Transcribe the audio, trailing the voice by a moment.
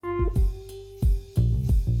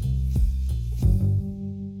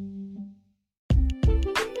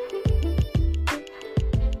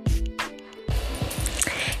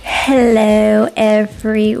Hello,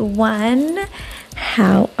 everyone.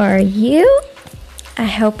 How are you? I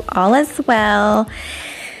hope all is well.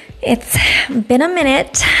 It's been a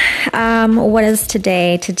minute. What is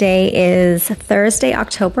today? Today is Thursday,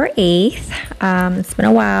 October 8th. It's been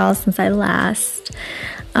a while since I last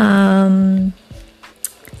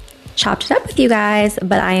chopped it up with you guys,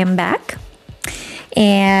 but I am back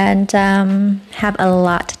and have a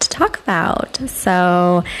lot to talk about.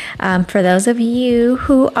 So for those of you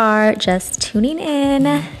who are just tuning in,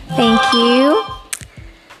 thank you.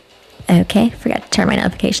 Okay, forgot to turn my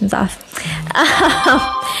notifications off.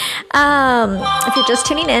 If you're just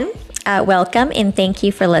tuning in, welcome and thank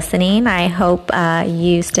you for listening. I hope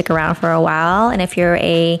you stick around for a while. And if you're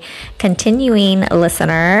a continuing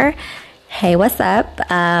listener, hey, what's up?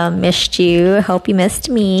 Missed you. Hope you missed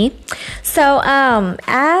me. So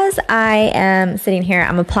as I am sitting here,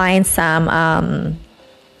 I'm applying some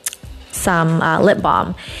lip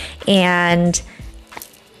balm, and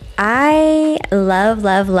I love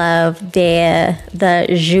the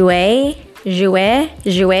Jouer.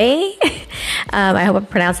 I hope I'm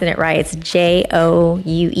pronouncing it right. It's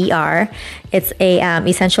Jouer. It's a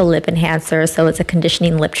essential lip enhancer, so it's a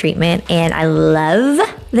conditioning lip treatment, and I love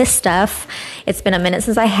this stuff. It's been a minute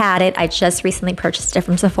since I had it. I just recently purchased it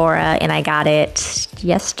from Sephora, and I got it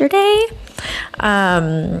yesterday.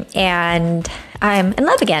 And I'm in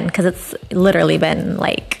love again because it's literally been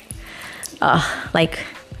like I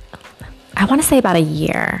want to say about a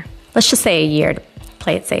year. Let's just say a year to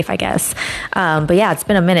play it safe, I guess. But yeah, it's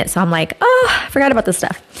been a minute, so I'm like, I forgot about this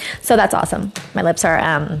stuff. So that's awesome. My lips are,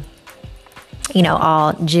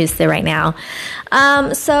 all juicy right now.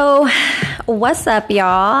 So what's up,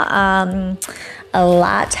 y'all? A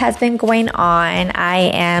lot has been going on.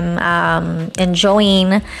 I am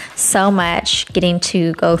enjoying so much getting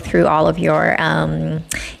to go through all of your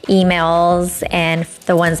emails and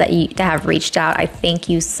the ones that have reached out. I thank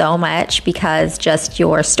you so much because just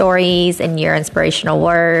your stories and your inspirational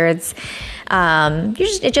words,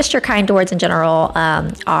 just your kind words in general,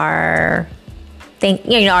 are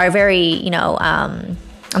very,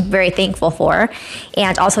 I'm very thankful for,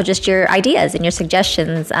 and also just your ideas and your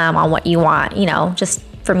suggestions on what you want, just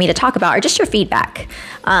for me to talk about, or just your feedback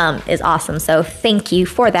is awesome. So thank you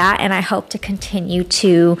for that, and I hope to continue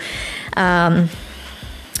to,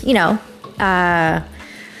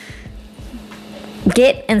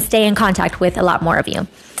 get and stay in contact with a lot more of you.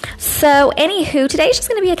 So anywho, today's just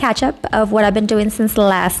going to be a catch up of what I've been doing since the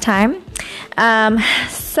last time.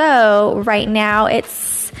 So right now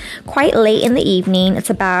it's quite late in the evening. It's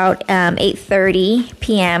about 8:30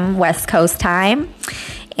 p.m. West Coast time.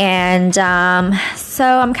 And so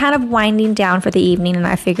I'm kind of winding down for the evening, and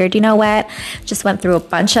I figured, you know what? Just went through a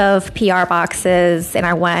bunch of PR boxes, and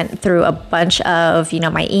I went through a bunch of,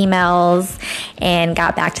 my emails, and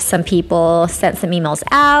got back to some people, sent some emails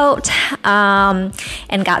out,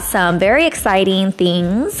 and got some very exciting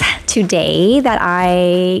things today that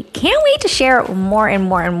I can't wait to share more and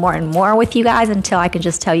more with you guys until I can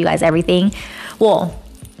just tell you guys everything. Well,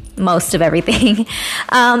 most of everything.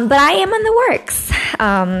 But I am in the works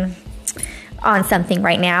on something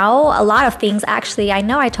right now. A lot of things, actually. I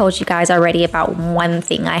know I told you guys already about one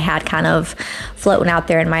thing I had kind of floating out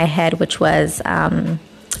there in my head, which was a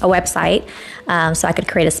website, so I could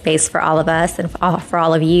create a space for all of us and for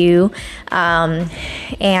all of you.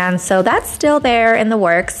 And so that's still there in the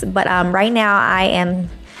works. But right now I am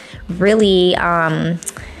really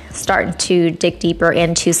starting to dig deeper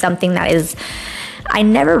into something that is, I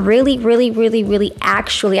never really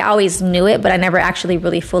actually, I always knew it, but I never actually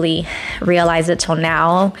really fully realized it till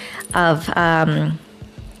now, of to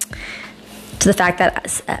the fact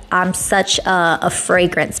that I'm such a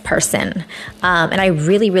fragrance person. And I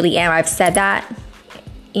really am. I've said that,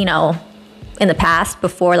 in the past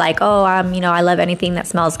before, like, I love anything that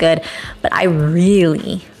smells good, but I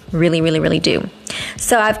really do.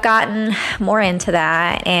 So I've gotten more into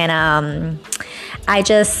that, and I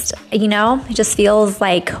just, it just feels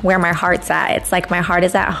like where my heart's at. It's like my heart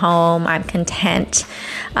is at home. I'm content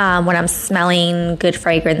when I'm smelling good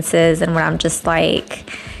fragrances, and when I'm just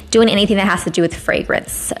like doing anything that has to do with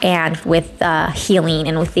fragrance and with healing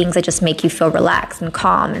and with things that just make you feel relaxed and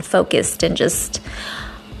calm and focused and just,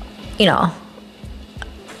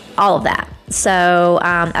 all of that. So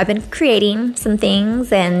I've been creating some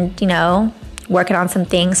things and, working on some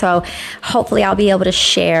things. So hopefully I'll be able to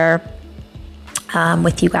share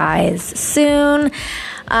with you guys soon.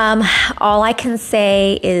 All I can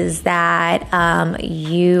say is that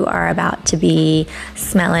you are about to be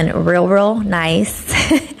smelling real nice.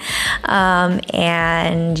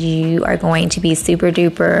 And you are going to be super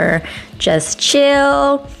duper just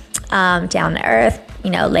chill, down to earth,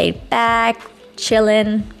 laid back,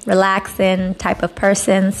 chilling, relaxing type of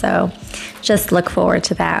person. So just look forward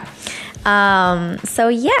to that.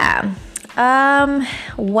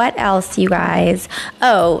 What else, you guys?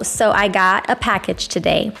 Oh, so I got a package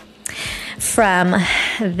today from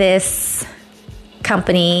this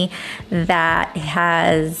company that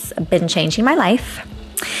has been changing my life.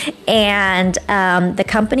 And the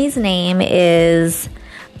company's name is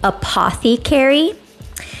Apothecary.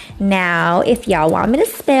 Now, if y'all want me to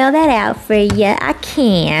spell that out for you, I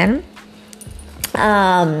can.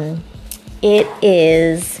 It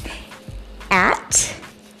is at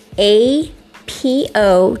APOTHEARY,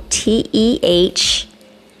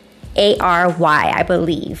 I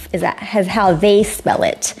believe, is how they spell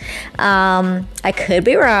it. I could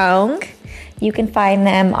be wrong. You can find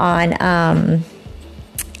them on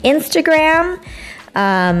Instagram.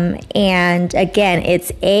 And again,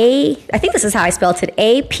 it's I think this is how I spelled it,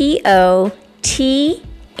 APOTHEK,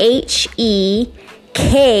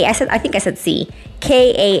 I think I said C,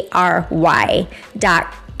 KARY.co.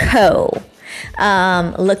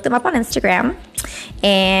 Look them up on Instagram.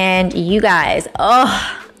 And you guys,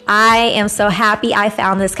 I am so happy I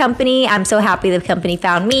found this company. I'm so happy the company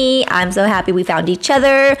found me. I'm so happy we found each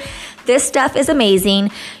other. This stuff is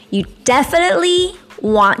amazing. You definitely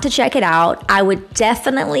want to check it out. I would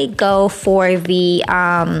definitely go for the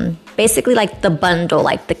basically like the bundle,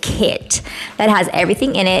 like the kit that has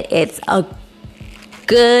everything in it. It's a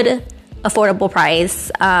good affordable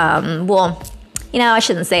price. I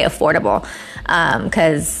shouldn't say affordable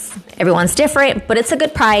because everyone's different, but it's a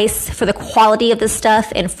good price for the quality of the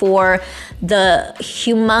stuff and for the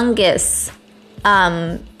humongous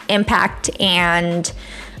impact and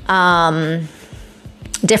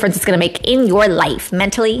difference it's going to make in your life,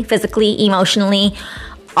 mentally, physically, emotionally,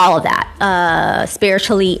 all of that,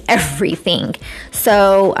 spiritually, everything.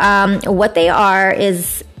 So what they are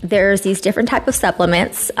is there's these different type of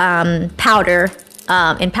supplements, powder,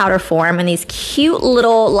 in powder form, and these cute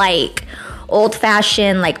little like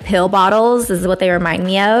old-fashioned like pill bottles. This is what they remind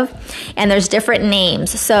me of. And there's different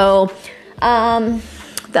names. So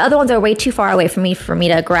the other ones are way too far away from me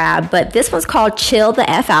to grab, but this one's called Chill the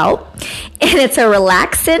F Out, and it's a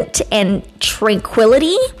relaxant and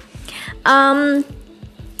tranquility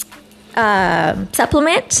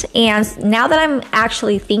supplement. And now that I'm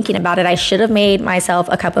actually thinking about it, I should have made myself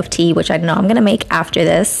a cup of tea, which I know I'm going to make after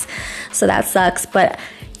this, so that sucks. But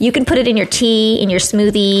you can put it in your tea, in your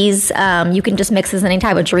smoothies. You can just mix this in any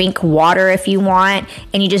type of drink, water if you want,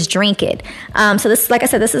 and you just drink it. So this, like I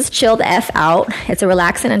said, this is Chill the F Out. It's a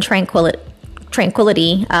relaxant and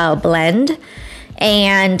tranquility blend.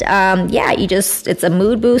 And it's a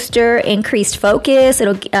mood booster, increased focus.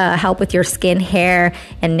 It'll help with your skin, hair,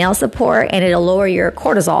 and nail support, and it'll lower your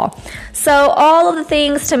cortisol. So all of the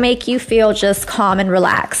things to make you feel just calm and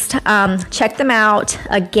relaxed. Check them out.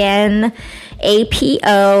 Again,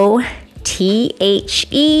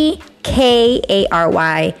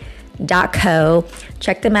 APOTHEKARY.co.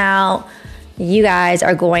 Check them out. You guys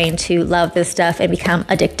are going to love this stuff and become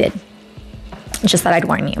addicted. Just thought I'd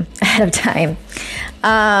warn you ahead of time.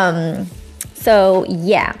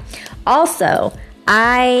 Also,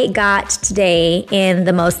 I got today in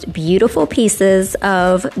the most beautiful pieces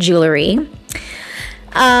of jewelry.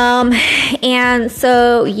 And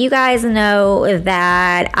so you guys know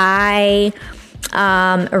that I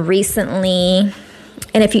recently,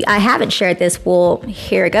 and I haven't shared this, well,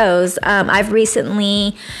 here it goes. I've always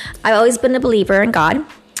been a believer in God.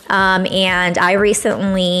 And I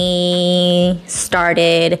recently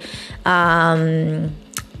started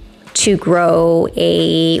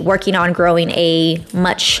working on growing a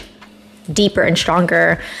much deeper and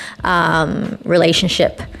stronger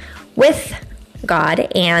relationship with God.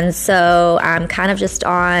 And so I'm kind of just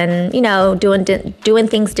on, doing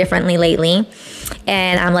things differently lately.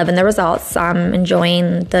 And I'm loving the results. I'm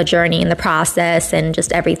enjoying the journey and the process and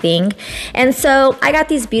just everything. And so I got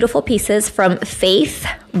these beautiful pieces from Faith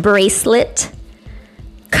Bracelet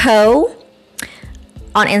Co.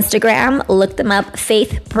 on Instagram. Look them up,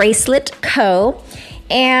 Faith Bracelet Co.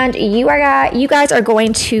 And you guys are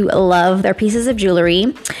going to love their pieces of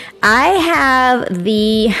jewelry. I have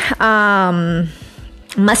the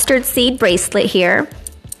mustard seed bracelet here,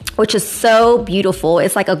 which is so beautiful.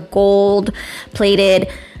 It's like a gold-plated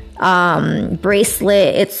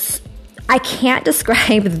bracelet. I can't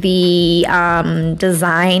describe the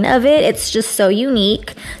design of it. It's just so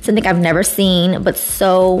unique, something I've never seen, but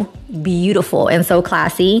so beautiful and so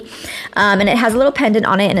classy. And it has a little pendant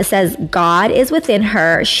on it, and it says, "God is within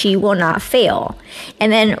her, she will not fail."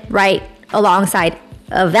 And then right alongside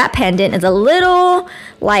of that pendant is a little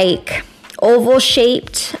like oval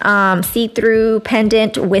shaped see-through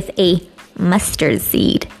pendant with a mustard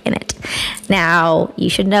seed in it. Now, you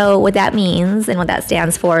should know what that means and what that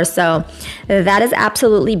stands for. So that is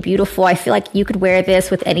absolutely beautiful. I feel like you could wear this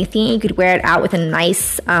with anything. You could wear it out with a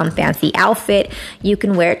nice fancy outfit. You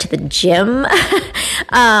can wear it to the gym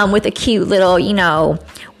with a cute little,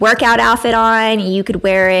 workout outfit on. You could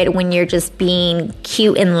wear it when you're just being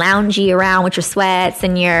cute and loungy around with your sweats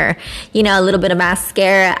and your, a little bit of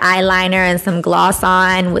mascara, eyeliner, and some gloss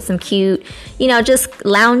on with some cute, just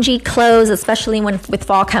loungy clothes, especially with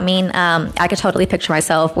fall coming. I could totally picture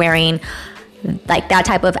myself wearing like that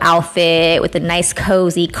type of outfit with a nice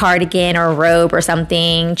cozy cardigan or robe or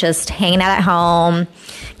something, just hanging out at home,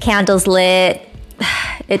 candles lit,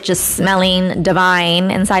 it just smelling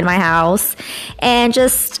divine inside my house, and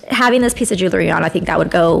just having this piece of jewelry on. I think that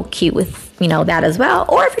would go cute with, that as well.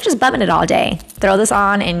 Or if you're just bumming it all day, throw this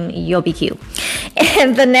on and you'll be cute.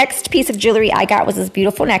 And the next piece of jewelry I got was this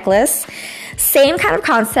beautiful necklace. Same kind of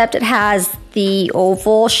concept. It has the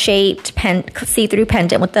oval shaped see-through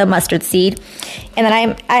pendant with the mustard seed. And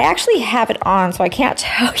then I actually have it on, so I can't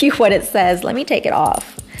tell you what it says. Let me take it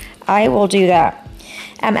off. I will do that.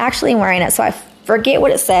 I'm actually wearing it, so I forget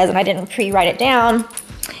what it says, and I didn't pre-write it down.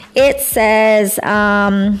 It says,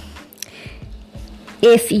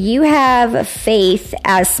 if you have faith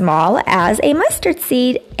as small as a mustard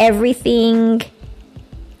seed, everything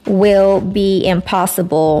will be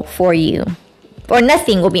impossible for you. Or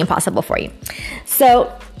nothing will be impossible for you.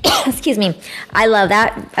 So, excuse me. I love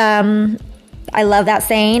that. I love that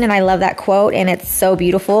saying, and I love that quote, and it's so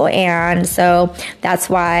beautiful. And so that's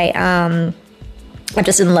why I'm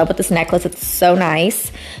just in love with this necklace. It's so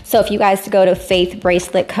nice. So if you guys go to Faith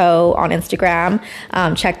Bracelet Co. on Instagram,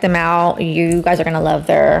 check them out. You guys are going to love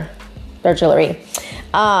their jewelry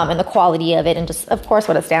and the quality of it, and just, of course,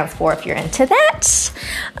 what it stands for if you're into that.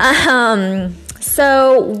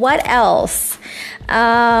 So what else?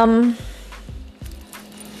 Well,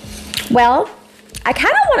 I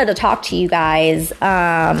kind of wanted to talk to you guys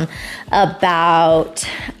about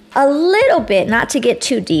a little bit, not to get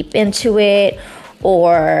too deep into it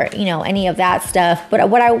or, any of that stuff. But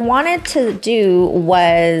what I wanted to do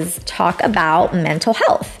was talk about mental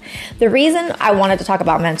health. The reason I wanted to talk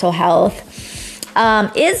about mental health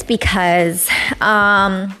is because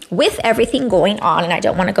with everything going on, and I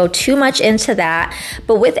don't want to go too much into that,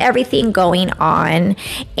 but with everything going on,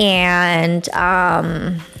 and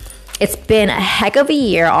it's been a heck of a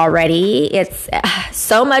year already. It's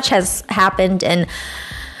so much has happened in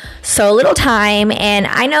so little time, and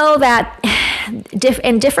I know that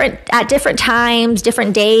at different times,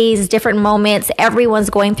 different days, different moments,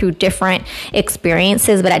 everyone's going through different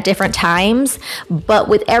experiences, but at different times. But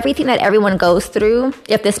with everything that everyone goes through,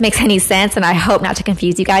 if this makes any sense, and I hope not to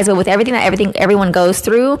confuse you guys, but with everything that everyone goes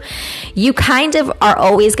through, you kind of are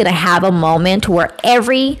always going to have a moment where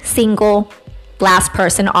every single last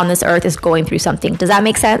person on this earth is going through something. Does that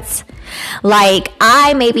make sense? Like,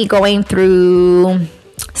 I may be going through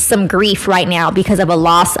some grief right now because of a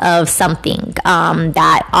loss of something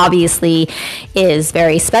that obviously is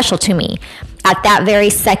very special to me. At that very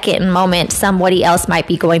second moment, somebody else might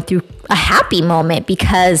be going through a happy moment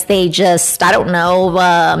because they just, I don't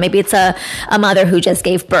know, maybe it's a mother who just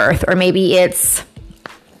gave birth, or maybe it's,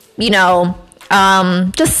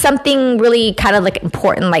 just something really kind of like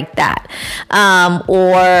important like that.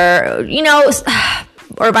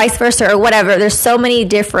 Or vice versa, or whatever. There's so many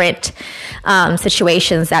different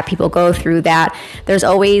situations that people go through that there's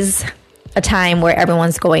always a time where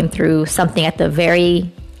everyone's going through something at the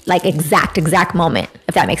very exact moment,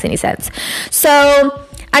 if that makes any sense. So,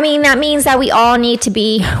 that means that we all need to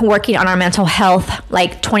be working on our mental health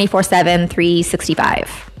 24/7,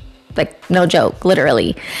 365. No joke,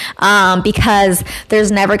 literally. Because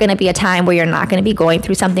there's never going to be a time where you're not going to be going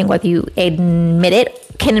through something, whether you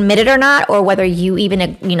can admit it or not, or whether you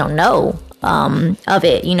even, know of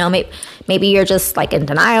it. Maybe you're just in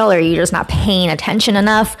denial, or you're just not paying attention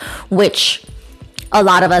enough, which a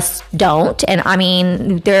lot of us don't.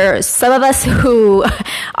 And there are some of us who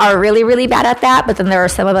are really, really bad at that, but then there are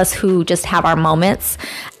some of us who just have our moments.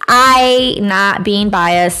 I, not being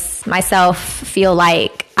biased myself, feel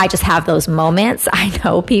like I just have those moments. I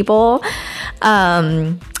know people,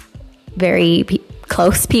 very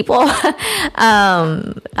close people, who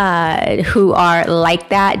are like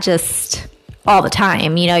that just all the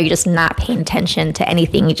time. You're just not paying attention to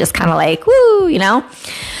anything. You just kind of woo,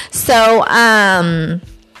 So,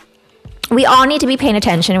 we all need to be paying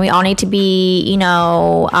attention. We all need to be,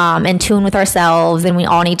 in tune with ourselves, and we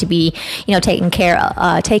all need to be,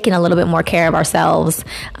 taking a little bit more care of ourselves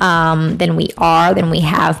than we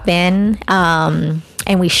have been.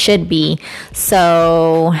 and we should be.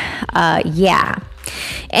 So, yeah.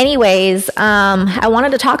 Anyways, I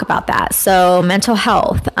wanted to talk about that. So mental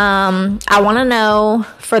health. I want to know,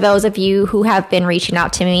 for those of you who have been reaching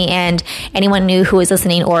out to me and anyone new who is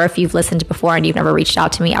listening, or if you've listened before and you've never reached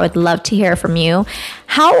out to me, I would love to hear from you.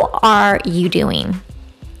 How are you doing?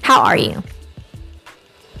 How are you?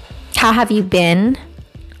 How have you been?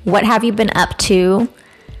 What have you been up to?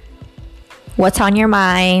 What's on your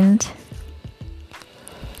mind?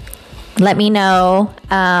 Let me know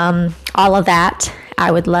all of that. I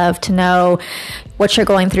would love to know what you're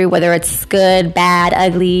going through, whether it's good, bad,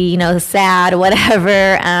 ugly, sad,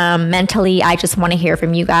 whatever. Mentally, I just want to hear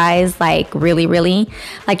from you guys. Like, really, really.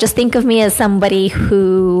 Like, just think of me as somebody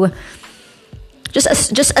who, just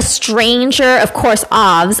a stranger, of course,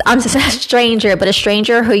 I'm just a stranger, but a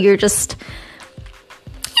stranger who you're just,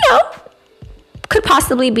 could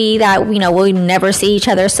possibly be that, we'll never see each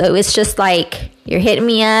other. So it's just like, you're hitting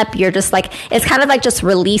me up. You're just like, it's kind of like just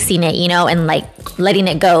releasing it, and like letting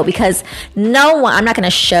it go, because I'm not going to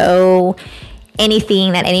show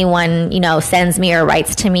anything that anyone, sends me or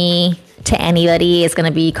writes to me to anybody. It's going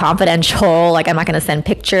to be confidential. Like, I'm not going to send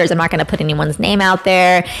pictures. I'm not going to put anyone's name out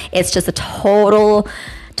there. It's just a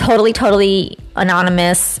totally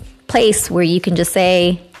anonymous place where you can just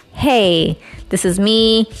say, hey, this is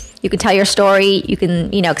me. You can tell your story. You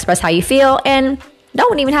can, express how you feel, and no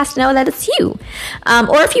one even has to know that it's you.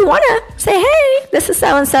 Or if you want to say, hey, this is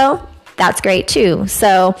so-and-so, that's great too.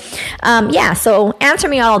 So, so answer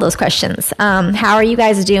me all of those questions. How are you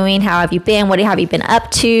guys doing? How have you been? What have you been up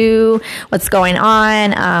to? What's going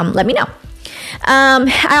on? Let me know.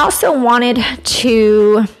 I also wanted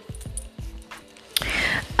to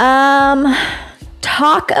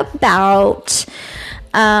talk about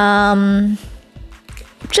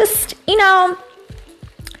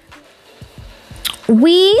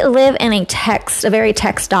we live in a very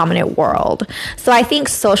text-dominant world. So I think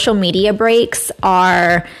social media breaks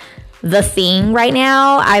are the thing right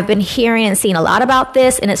now. I've been hearing and seeing a lot about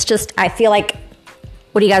this, and it's just, I feel like,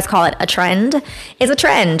 what do you guys call it? A trend? It's a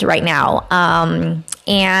trend right now.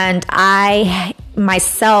 And I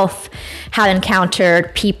myself have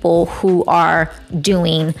encountered people who are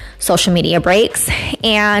doing social media breaks,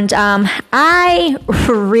 and I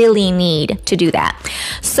really need to do that.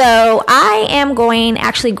 So I am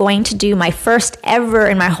actually going to do my first ever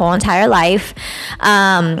in my whole entire life,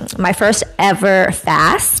 my first ever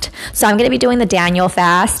fast. So I'm going to be doing the Daniel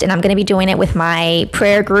fast, and I'm going to be doing it with my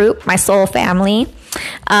prayer group, my soul family.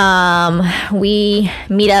 We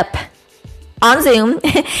meet up on Zoom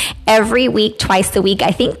every week, twice a week.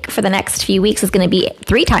 I think for the next few weeks it's going to be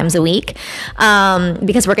 3 times a week,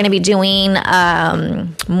 because we're going to be doing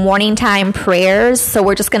morning time prayers. So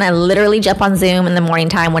we're just going to literally jump on Zoom in the morning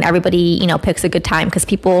time when everybody, picks a good time, because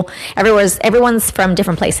everyone's from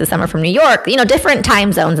different places. Some are from New York, different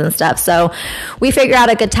time zones and stuff. So we figure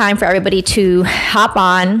out a good time for everybody to hop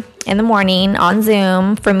on in the morning on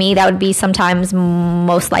Zoom. For me, that would be sometimes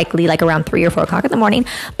most likely like around 3 or 4 o'clock in the morning,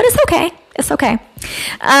 but it's okay. It's okay.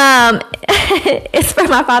 It's for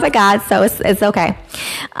my Father God, so it's okay.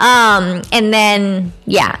 And then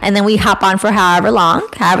we hop on for however long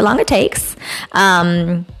it takes.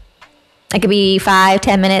 It could be 5,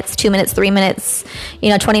 10 minutes, 2 minutes, 3 minutes,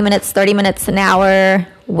 20 minutes, 30 minutes, an hour,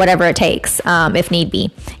 whatever it takes, if need be,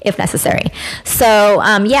 if necessary. So,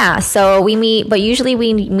 so we meet, but usually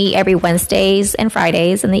we meet every Wednesdays and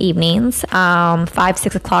Fridays in the evenings, 5,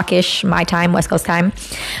 6 o'clock-ish, my time, West Coast time.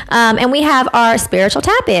 And we have our spiritual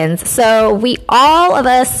tap-ins. So all of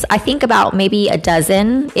us, I think about maybe a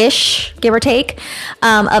dozen-ish, give or take,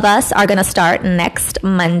 of us are going to start next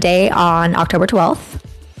Monday on October 12th.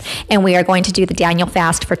 And we are going to do the Daniel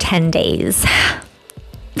fast for 10 days.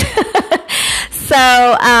 So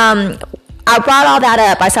I brought all that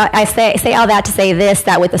up. I say all that to say this,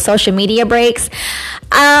 that with the social media breaks,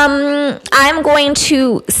 I'm going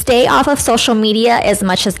to stay off of social media as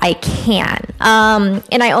much as I can.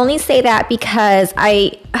 And I only say that because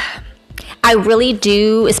I really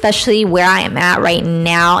do, especially where I am at right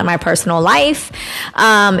now in my personal life,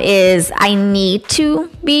 is I need to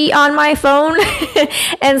be on my phone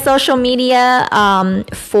and social media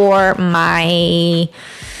for my...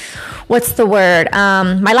 what's the word?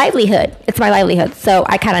 My livelihood. It's my livelihood. So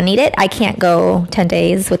I kind of need it. I can't go 10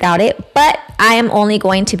 days without it, but I am only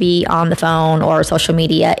going to be on the phone or social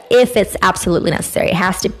media if it's absolutely necessary. It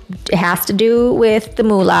has to do with the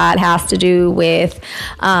moolah. It has to do with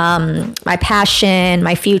my passion,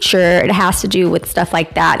 my future. It has to do with stuff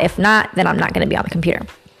like that. If not, then I'm not going to be on the computer.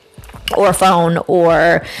 or phone,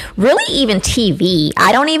 or really even TV.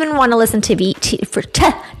 I don't even want to listen to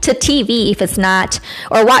TV if it's not,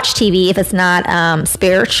 or watch TV if it's not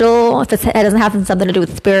spiritual, if it doesn't have something to do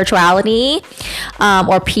with spirituality,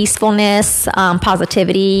 or peacefulness,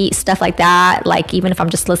 positivity, stuff like that. Like even if I'm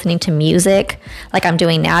just listening to music like I'm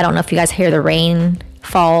doing now. I don't know if you guys hear the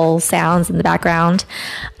rainfall sounds in the background.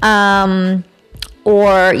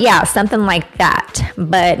 Or yeah, something like that,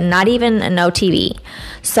 but not even no TV.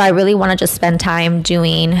 So I really want to just spend time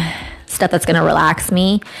doing stuff that's going to relax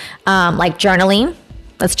me, like journaling.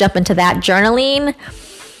 Let's jump into that. Journaling.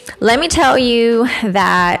 Let me tell you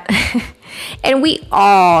that, and we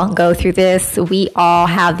all go through this. We all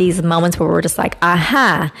have these moments where we're just like,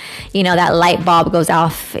 aha, that light bulb goes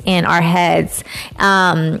off in our heads.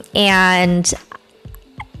 And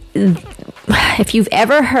if you've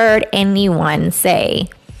ever heard anyone say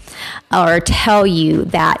or tell you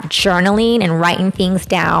that journaling and writing things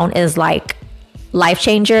down is like life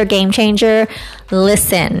changer, game changer,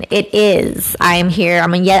 listen, it is. I'm here.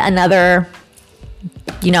 I'm yet another,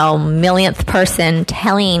 millionth person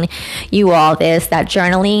telling you all this, that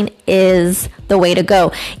journaling is the way to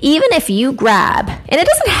go. Even if you grab, and it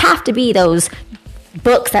doesn't have to be those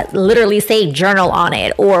books that literally say journal on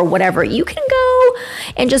it or whatever. You can go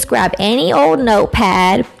and just grab any old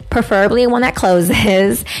notepad, preferably one that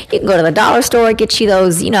closes. You can go to the dollar store, get you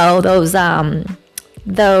those,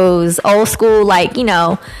 those old school, like,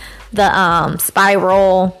 the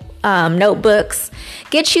spiral notebooks.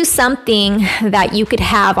 Get you something that you could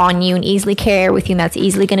have on you and easily carry with you, and that's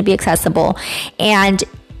easily going to be accessible. And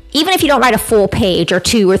even if you don't write a full page or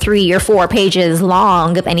 2 or 3 or 4 pages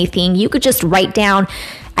long of anything, you could just write down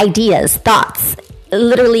ideas, thoughts,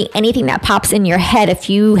 literally anything that pops in your head. If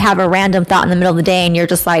you have a random thought in the middle of the day and you're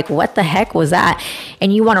just like, what the heck was that?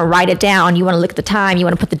 And you want to write it down, you want to look at the time, you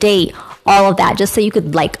want to put the date, all of that, just so you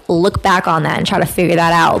could like look back on that and try to figure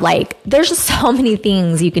that out. Like there's just so many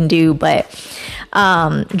things you can do, but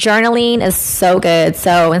journaling is so good.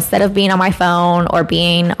 So instead of being on my phone or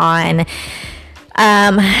being on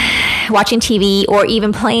watching TV or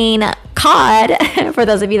even playing COD, for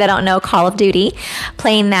those of you that don't know, Call of Duty,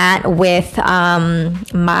 playing that with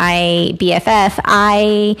my BFF,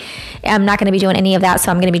 I am not going to be doing any of that.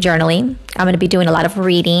 So I'm going to be journaling. I'm going to be doing a lot of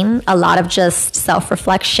reading, a lot of just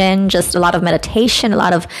self-reflection, just a lot of meditation, a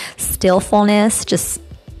lot of stillfulness, just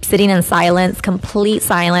sitting in silence, complete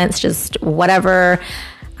silence, just whatever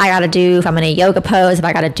I got to do. If I'm in a yoga pose, if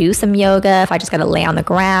I got to do some yoga, if I just got to lay on the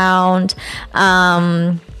ground.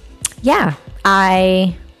 Yeah,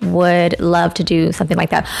 I would love to do something like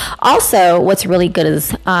that. Also, what's really good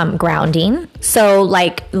is grounding. So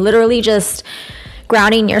like literally just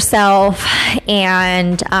grounding yourself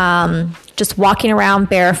and just walking around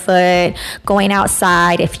barefoot, going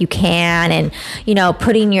outside if you can, and,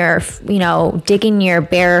 putting your, digging your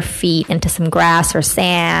bare feet into some grass or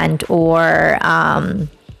sand, or,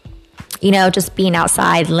 just being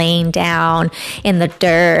outside, laying down in the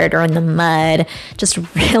dirt or in the mud, just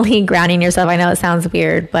really grounding yourself. I know it sounds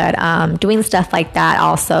weird, but doing stuff like that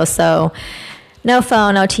also. So no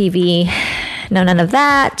phone, no TV, no none of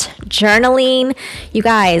that. Journaling, you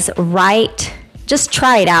guys, just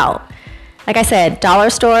try it out. Like I said, dollar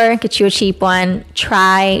store, get you a cheap one.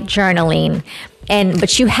 Try journaling,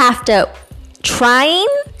 but you have to. Trying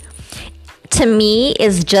to me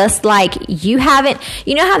is just like you haven't,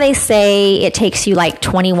 how they say it takes you like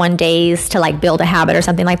 21 days to like build a habit or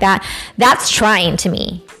something like that. That's trying to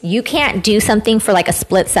me. You can't do something for like a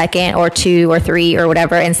split second or 2 or 3 or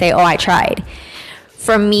whatever and say, oh, I tried.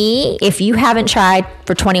 For me, if you haven't tried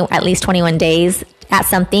for at least 21 days at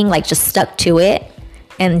something, like just stuck to it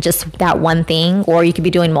and just that one thing, or you could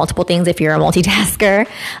be doing multiple things if you're a multitasker.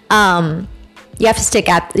 You have to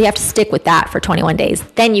stick with that for 21 days.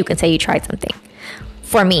 Then you can say you tried something.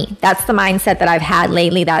 For me, that's the mindset that I've had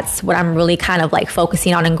lately. That's what I'm really kind of like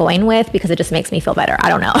focusing on and going with, because it just makes me feel better. I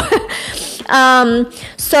don't know.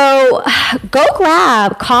 So go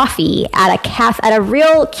grab coffee at a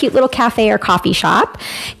real cute little cafe or coffee shop.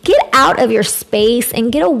 Get out of your space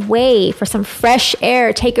and get away for some fresh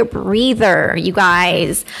air. Take a breather, you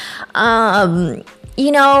guys.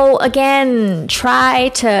 Again, try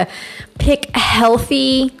to pick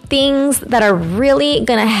healthy things that are really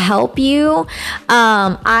going to help you.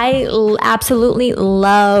 I absolutely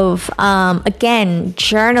love, again,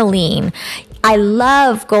 journaling. I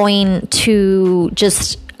love going to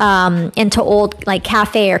just into old like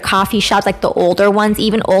cafe or coffee shops, like the older ones,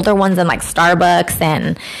 even older ones than like Starbucks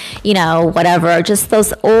and, you know, whatever, just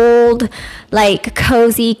those old, like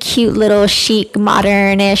cozy, cute little chic,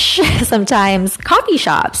 modern-ish sometimes coffee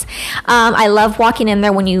shops. I love walking in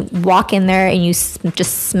there when you walk in there and you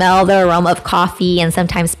just smell the aroma of coffee and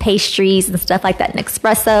sometimes pastries and stuff like that, and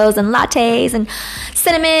espressos and lattes and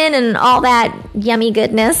cinnamon and all that yummy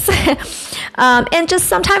goodness. And just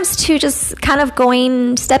sometimes too, just kind of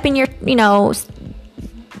stepping your, you know,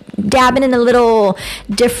 dabbing in a little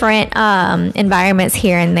different environments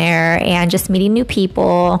here and there, and just meeting new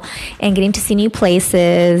people and getting to see new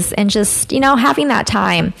places, and just, you know, having that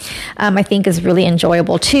time, I think is really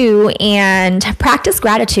enjoyable too. And practice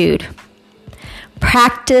gratitude.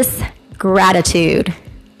 Practice gratitude.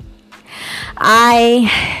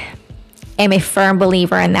 I am a firm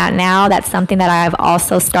believer in that now. That's something that I've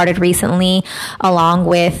also started recently, along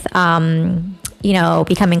with, you know,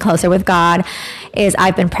 becoming closer with God, is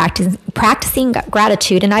I've been practicing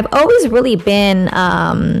gratitude. And I've always really been,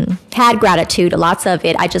 had gratitude, lots of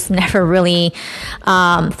it. I just never really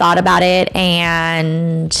thought about it,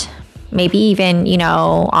 and maybe even, you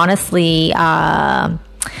know, honestly,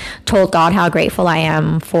 told God how grateful I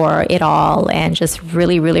am for it all, and just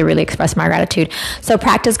really, really, really express my gratitude. So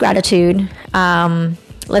practice gratitude.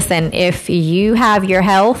 Listen, if you have your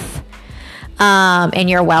health and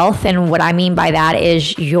your wealth, and what I mean by that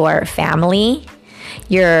is your family,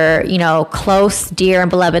 your, you know, close, dear,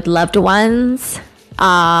 and beloved loved ones,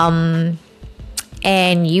 and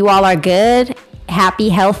you all are good, happy,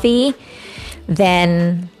 healthy,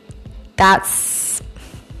 then that's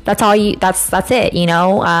it, you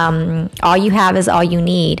know. All you have is all you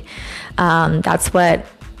need. That's what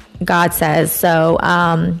God says. So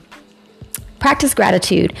practice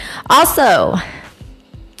gratitude. Also,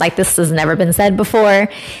 like this has never been said before,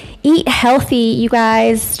 eat healthy, you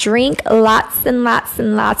guys. Drink lots and lots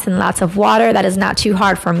and lots and lots of water. That is not too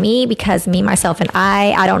hard for me, because me, myself, and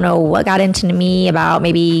I don't know what got into me about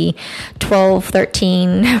maybe 12,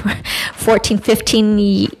 13, 14,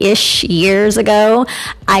 15-ish years ago.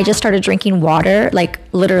 I just started drinking water, like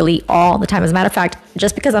literally all the time. As a matter of fact,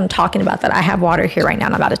 just because I'm talking about that, I have water here right now,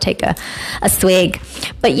 and I'm about to take a swig.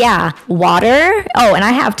 But yeah, water. Oh, and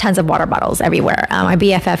I have tons of water bottles everywhere. My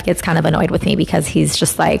BFF gets kind of annoyed with me because he's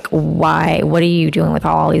just like, why? What are you doing with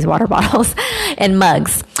all these water bottles and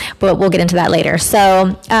mugs? But we'll get into that later.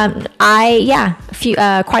 So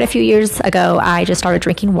quite a few years ago, I just started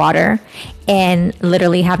drinking water, and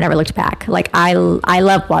literally have never looked back. Like I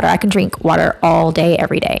love water. I can drink water all day,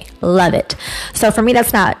 every day. Love it. So for me,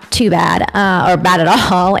 that's not too bad or bad at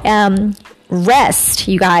all. Rest,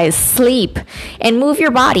 you guys, sleep, and move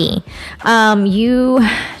your body. You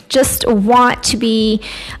just want to be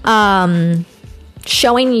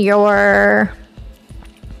showing your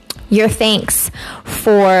thanks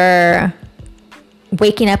for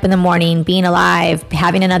waking up in the morning, being alive,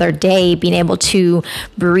 having another day, being able to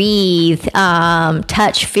breathe,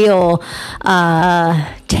 touch, feel,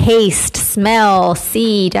 taste, smell,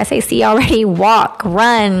 see. Did I say see already? Walk,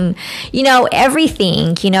 run, you know,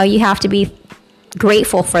 everything. You know, you have to be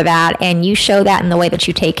grateful for that, and you show that in the way that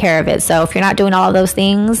you take care of it. So if you're not doing all of those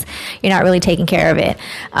things, you're not really taking care of it.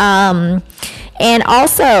 And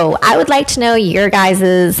also, I would like to know your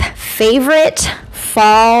guys' favorite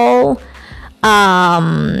fall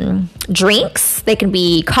drinks. They can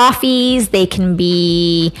be coffees, they can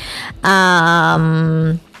be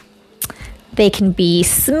smoothies,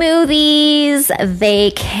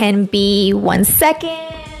 they can be, one second.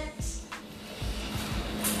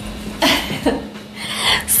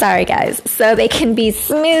 Sorry guys. So they can be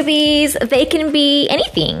smoothies, they can be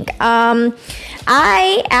anything.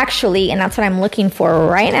 I actually, and that's what I'm looking for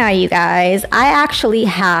right now, you guys, I actually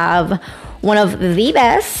have one of the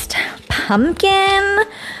best pumpkin,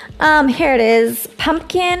 here it is,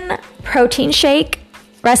 pumpkin protein shake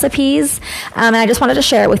recipes. And I just wanted to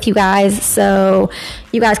share it with you guys. So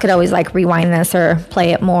you guys could always like rewind this or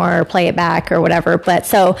play it more, or play it back or whatever. But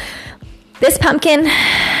so this pumpkin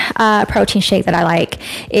protein shake that I like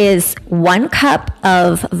is 1 cup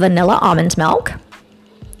of vanilla almond milk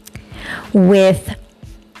with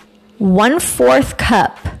 1/4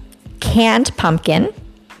 cup canned pumpkin,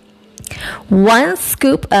 1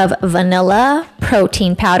 scoop of vanilla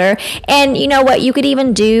protein powder. And you know what? You could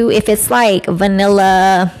even do, if it's like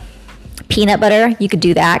vanilla peanut butter, you could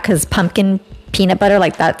do that, because pumpkin peanut butter,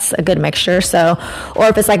 like that's a good mixture. So, or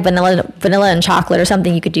if it's like vanilla and chocolate or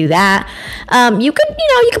something, you could do that. You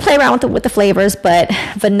could play around with the flavors, but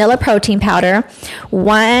vanilla protein powder,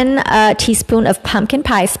 1 teaspoon of pumpkin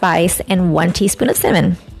pie spice, and 1 teaspoon of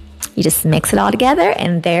cinnamon. You just mix it all together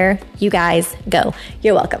and there you guys go.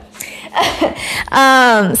 You're welcome.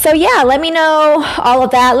 So yeah, let me know all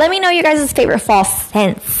of that. Let me know your guys' favorite fall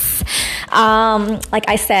scents. Like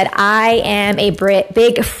I said, I am a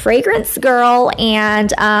big fragrance girl,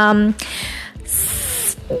 and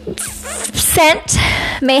scent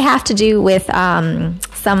may have to do with some,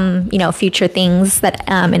 future things that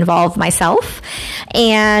involve myself.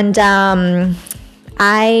 And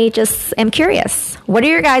I just am curious. What are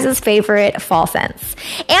your guys' favorite fall scents?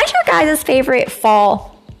 And your guys' favorite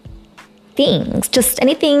fall things? Just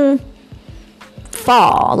anything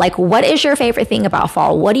fall. Like, what is your favorite thing about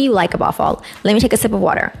fall? What do you like about fall? Let me take a sip of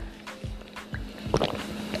water.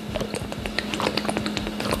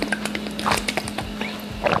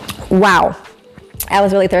 Wow. I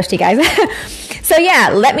was really thirsty, guys. So yeah,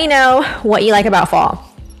 let me know what you like about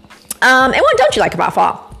fall. And what don't you like about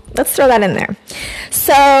fall? Let's throw that in there.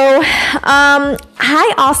 So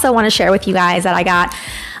I also want to share with you guys that I got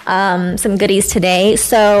some goodies today.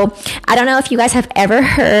 So I don't know if you guys have ever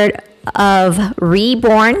heard of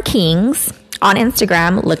Reborn Kings on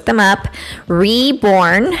Instagram. Look them up.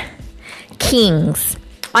 Reborn Kings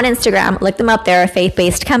on Instagram. Look them up. They're a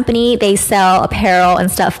faith-based company. They sell apparel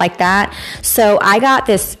and stuff like that. So I got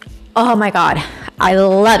this. Oh my God. I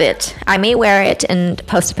love it. I may wear it and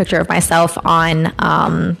post a picture of myself on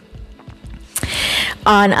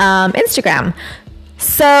Instagram.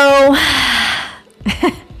 So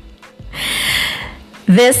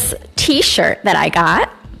this t-shirt that I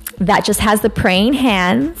got that just has the praying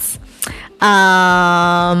hands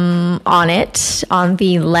on it, on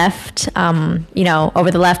the left,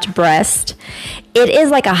 over the left breast. It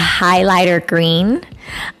is like a highlighter green,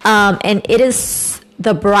 and it is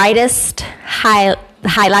the brightest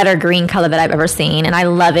highlighter green color that I've ever seen, and I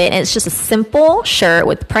love it. And it's just a simple shirt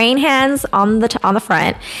with praying hands on the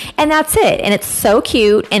front, and that's it. And it's so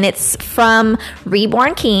cute, and it's from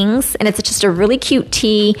Reborn Kings, and it's just a really cute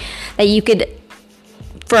tee that you could,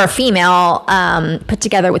 for a female, put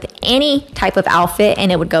together with any type of outfit,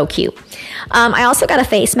 and it would go cute. I also got a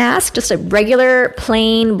face mask, just a regular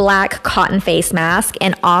plain black cotton face mask,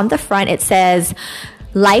 and on the front it says,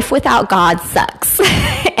 "Life without God sucks."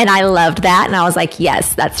 And I loved that. And I was like,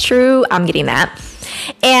 yes, that's true. I'm getting that.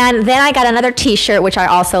 And then I got another t-shirt, which I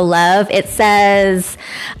also love. It says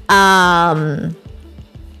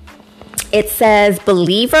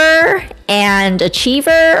believer and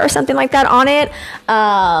achiever or something like that on it.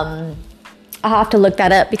 I'll have to look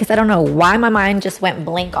that up because I don't know why my mind just went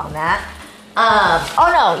blank on that.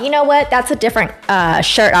 Oh no, you know what? That's a different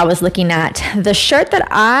shirt I was looking at. The shirt that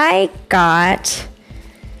I got,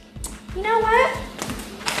 you know what?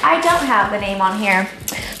 I don't have the name on here.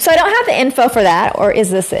 So I don't have the info for that, or is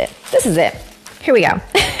this it? This is it. Here we go.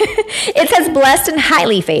 It says blessed and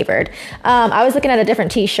highly favored. I was looking at a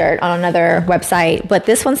different t-shirt on another website, but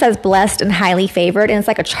this one says blessed and highly favored, and it's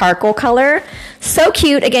like a charcoal color. So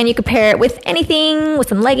cute. Again, you could pair it with anything, with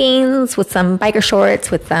some leggings, with some biker shorts,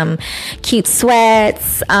 with some cute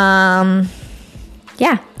sweats. Yeah,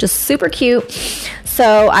 just super cute.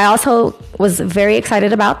 So I also was very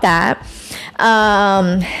excited about that.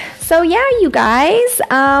 So yeah, you guys,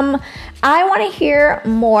 I want to hear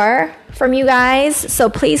more from you guys. So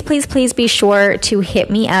please, please, please be sure to hit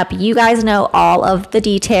me up. You guys know all of the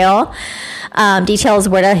details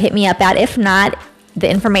where to hit me up at. If not, the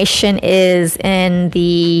information is in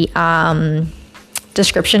the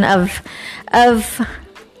description of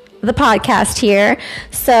the podcast here.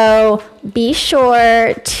 So be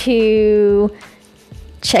sure to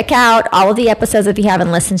check out all of the episodes if you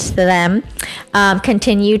haven't listened to them.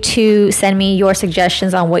 Continue to send me your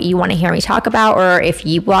suggestions on what you want to hear me talk about, or if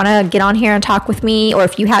you want to get on here and talk with me, or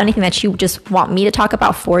if you have anything that you just want me to talk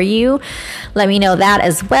about for you, let me know that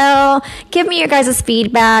as well. Give me your guys'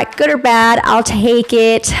 feedback, good or bad. I'll take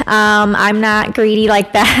it. I'm not greedy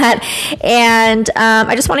like that. And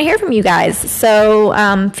I just want to hear from you guys.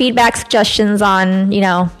 So feedback, suggestions on,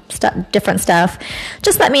 different stuff,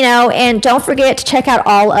 just let me know. And don't forget to check out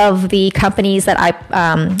all of the companies that I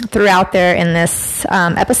threw out there in this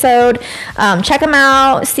episode. Check them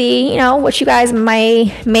out, see what you guys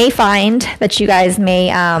may find that you guys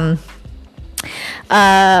may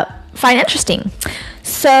find interesting.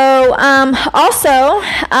 So also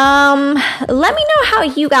let me know how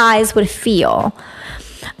you guys would feel.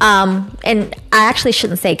 And I actually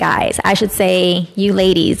shouldn't say guys. I should say you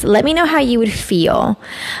ladies. Let me know how you would feel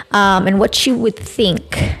and what you would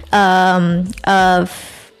think of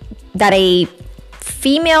that a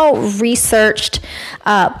female researched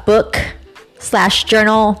book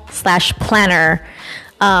 /journal /planner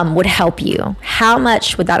would help you? How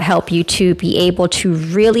much would that help you to be able to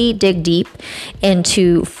really dig deep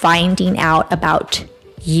into finding out about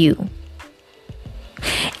you?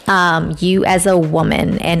 You as a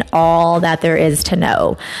woman and all that there is to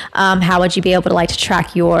know. How would you be able to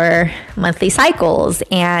track your monthly cycles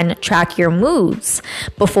and track your moods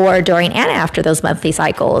before, during, and after those monthly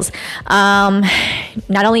cycles? Not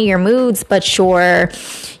only your moods, but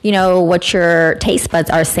what your taste buds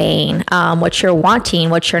are saying, what you're wanting,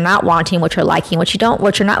 what you're not wanting, what you're liking, what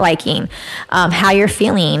you're not liking, how you're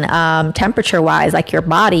feeling, temperature wise, like your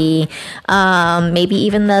body, maybe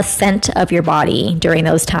even the scent of your body during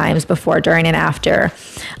those times, before, during, and after.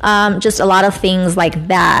 Just a lot of things like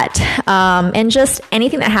that. And just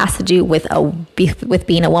anything that has to do with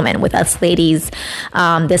being a woman, with us ladies.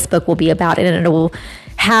 This book will be about it, and it will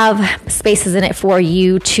have spaces in it for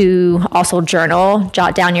you to also journal,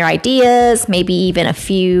 jot down your ideas, maybe even a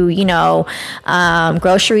few,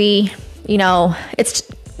 grocery, it's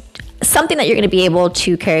something that you're going to be able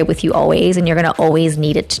to carry with you always, and you're going to always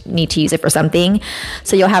need to use it for something.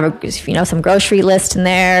 So you'll have some grocery list in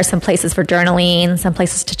there, some places for journaling, some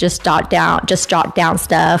places to just jot down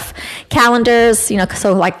stuff, calendars,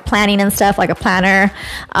 so like planning and stuff, like a planner.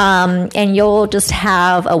 And you'll just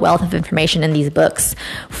have a wealth of information in these books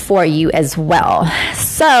for you as well.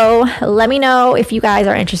 So let me know if you guys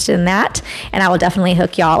are interested in that, and I will definitely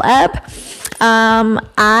hook y'all up.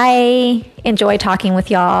 I enjoyed talking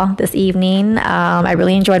with y'all this evening. I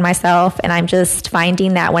really enjoyed myself, and I'm just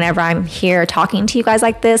finding that whenever I'm here talking to you guys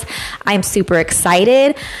like this, I'm super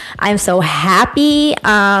excited. I'm so happy.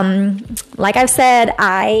 Like I've said,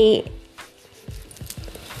 I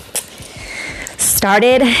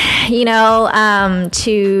started,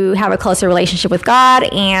 to have a closer relationship with God,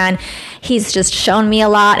 and He's just shown me a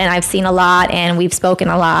lot, and I've seen a lot, and we've spoken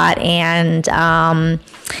a lot, and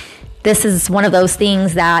this is one of those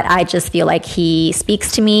things that I just feel like He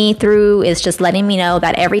speaks to me through, is just letting me know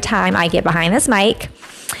that every time I get behind this mic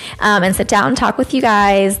and sit down and talk with you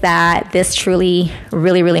guys, that this truly,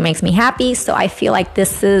 really, really makes me happy. So I feel like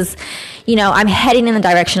this is, I'm heading in the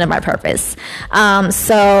direction of my purpose.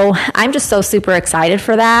 So I'm just so super excited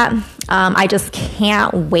for that. I just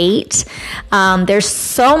can't wait. There's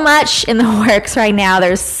so much in the works right now.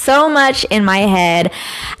 There's so much in my head.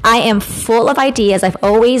 I am full of ideas. I've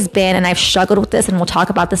always been, and I've struggled with this, and we'll talk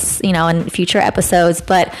about this, in future episodes,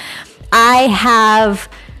 but I have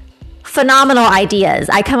phenomenal ideas.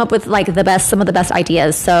 I come up with some of the best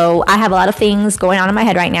ideas. So I have a lot of things going on in my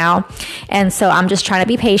head right now. And so I'm just trying to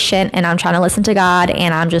be patient, and I'm trying to listen to God,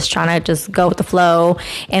 and I'm just trying to just go with the flow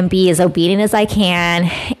and be as obedient as I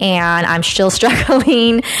can. And I'm still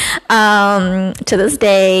struggling to this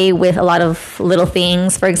day with a lot of little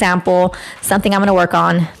things. For example, something I'm going to work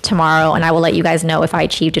on tomorrow, and I will let you guys know if I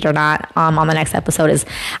achieved it or not on the next episode, is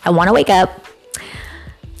I want to wake up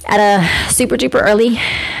at a super duper early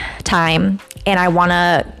time, and I want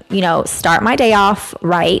to, start my day off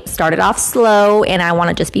right, start it off slow, and I want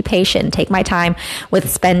to just be patient and take my time with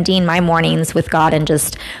spending my mornings with God and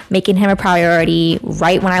just making Him a priority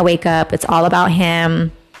right when I wake up. It's all about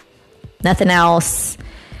Him, nothing else.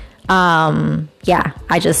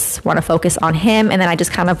 I just want to focus on Him, and then I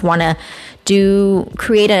just kind of want to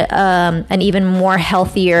create an even more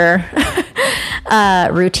healthier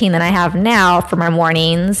routine than I have now for my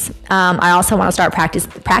mornings. I also want to start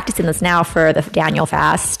practicing this now for the Daniel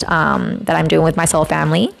fast that I'm doing with my soul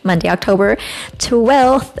family, Monday, October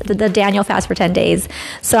 12th, the Daniel fast for 10 days.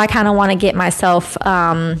 So I kind of want to get myself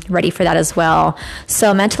ready for that as well.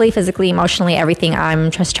 So mentally, physically, emotionally, everything,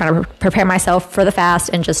 I'm just trying to prepare myself for the fast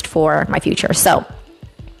and just for my future. So,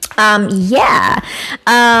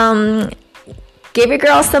 give your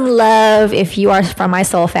girl some love if you are from my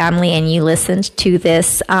soul family and you listened to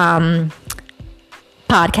this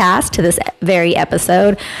podcast, to this very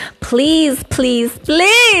episode. Please, please,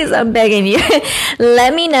 please, I'm begging you,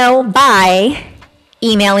 let me know by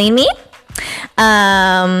emailing me.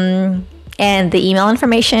 And the email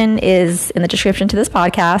information is in the description to this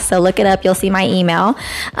podcast. So look it up. You'll see my email.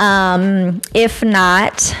 If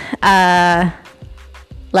not,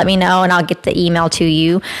 let me know and I'll get the email to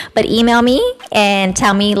you. But email me and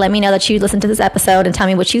let me know that you listened to this episode and tell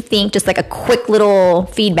me what you think. Just like a quick little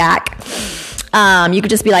feedback. You could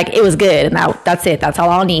just be like, it was good. And that's it. That's all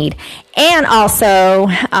I'll need. And also,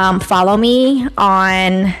 follow me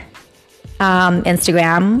on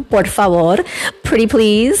Instagram, por favor, pretty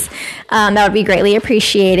please. That would be greatly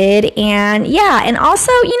appreciated. And and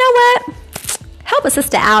also, you know what? Help a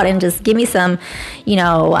sister out and just give me some,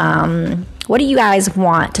 what do you guys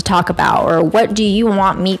want to talk about, or what do you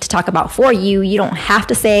want me to talk about for you? You don't have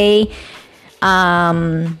to say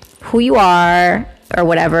who you are. or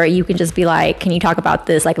whatever, you can just be like, can you talk about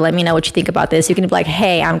this? Like, let me know what you think about this. You can be like,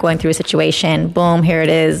 hey, I'm going through a situation. Boom, here it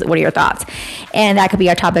is. What are your thoughts? And that could be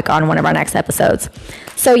our topic on one of our next episodes.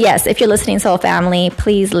 So yes, if you're listening, Soul Family,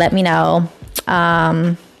 please let me know.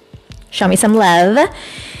 Show me some love.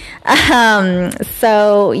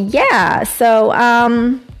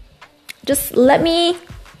 Just let me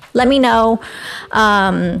know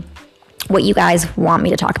what you guys want me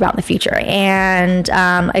to talk about in the future. And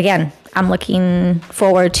again, I'm looking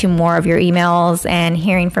forward to more of your emails and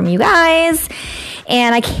hearing from you guys.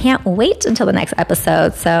 And I can't wait until the next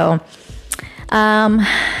episode. So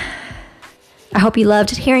I hope you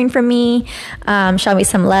loved hearing from me. Show me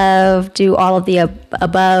some love. Do all of the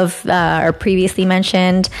above or previously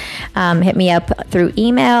mentioned. Hit me up through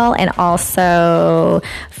email, and also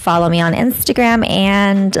follow me on Instagram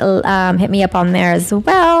and hit me up on there as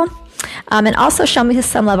well. And also show me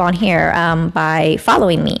some love on here by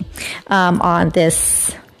following me on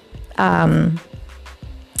this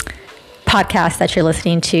podcast that you're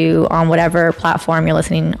listening to on whatever platform you're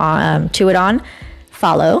listening to it on.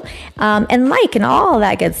 Follow and like and all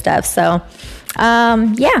that good stuff. So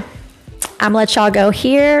I'm gonna let y'all go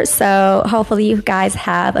here. So hopefully you guys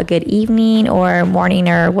have a good evening or morning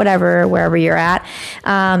or whatever, wherever you're at.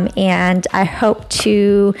 And I hope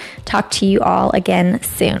to talk to you all again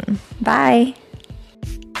soon. Bye.